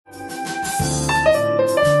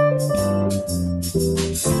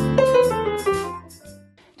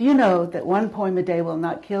you know that one poem a day will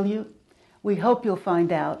not kill you? We hope you'll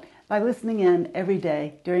find out by listening in every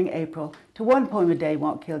day during April to One Poem a Day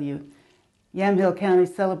Won't Kill You, Yamhill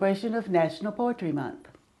County's celebration of National Poetry Month.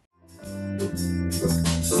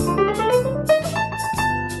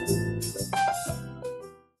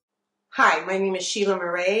 Hi, my name is Sheila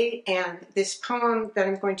Maraigh, and this poem that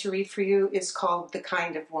I'm going to read for you is called The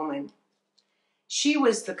Kind of Woman. She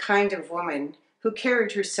was the kind of woman who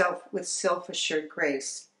carried herself with self-assured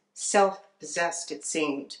grace, self-possessed it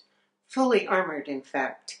seemed, fully armored in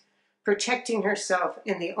fact, protecting herself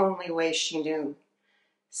in the only way she knew.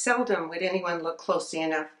 Seldom would anyone look closely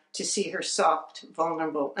enough to see her soft,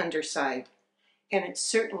 vulnerable underside, and it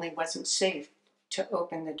certainly wasn't safe to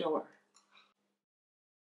open the door.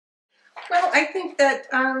 Well, I think that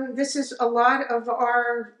this is a lot of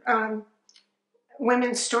our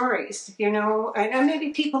women's stories, you know, and maybe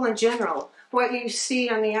people in general. What you see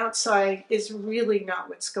on the outside is really not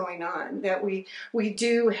what's going on. That we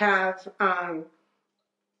do have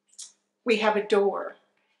we have a door,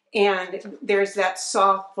 and there's that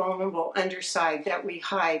soft, vulnerable underside that we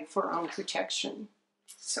hide for our own protection.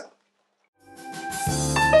 So.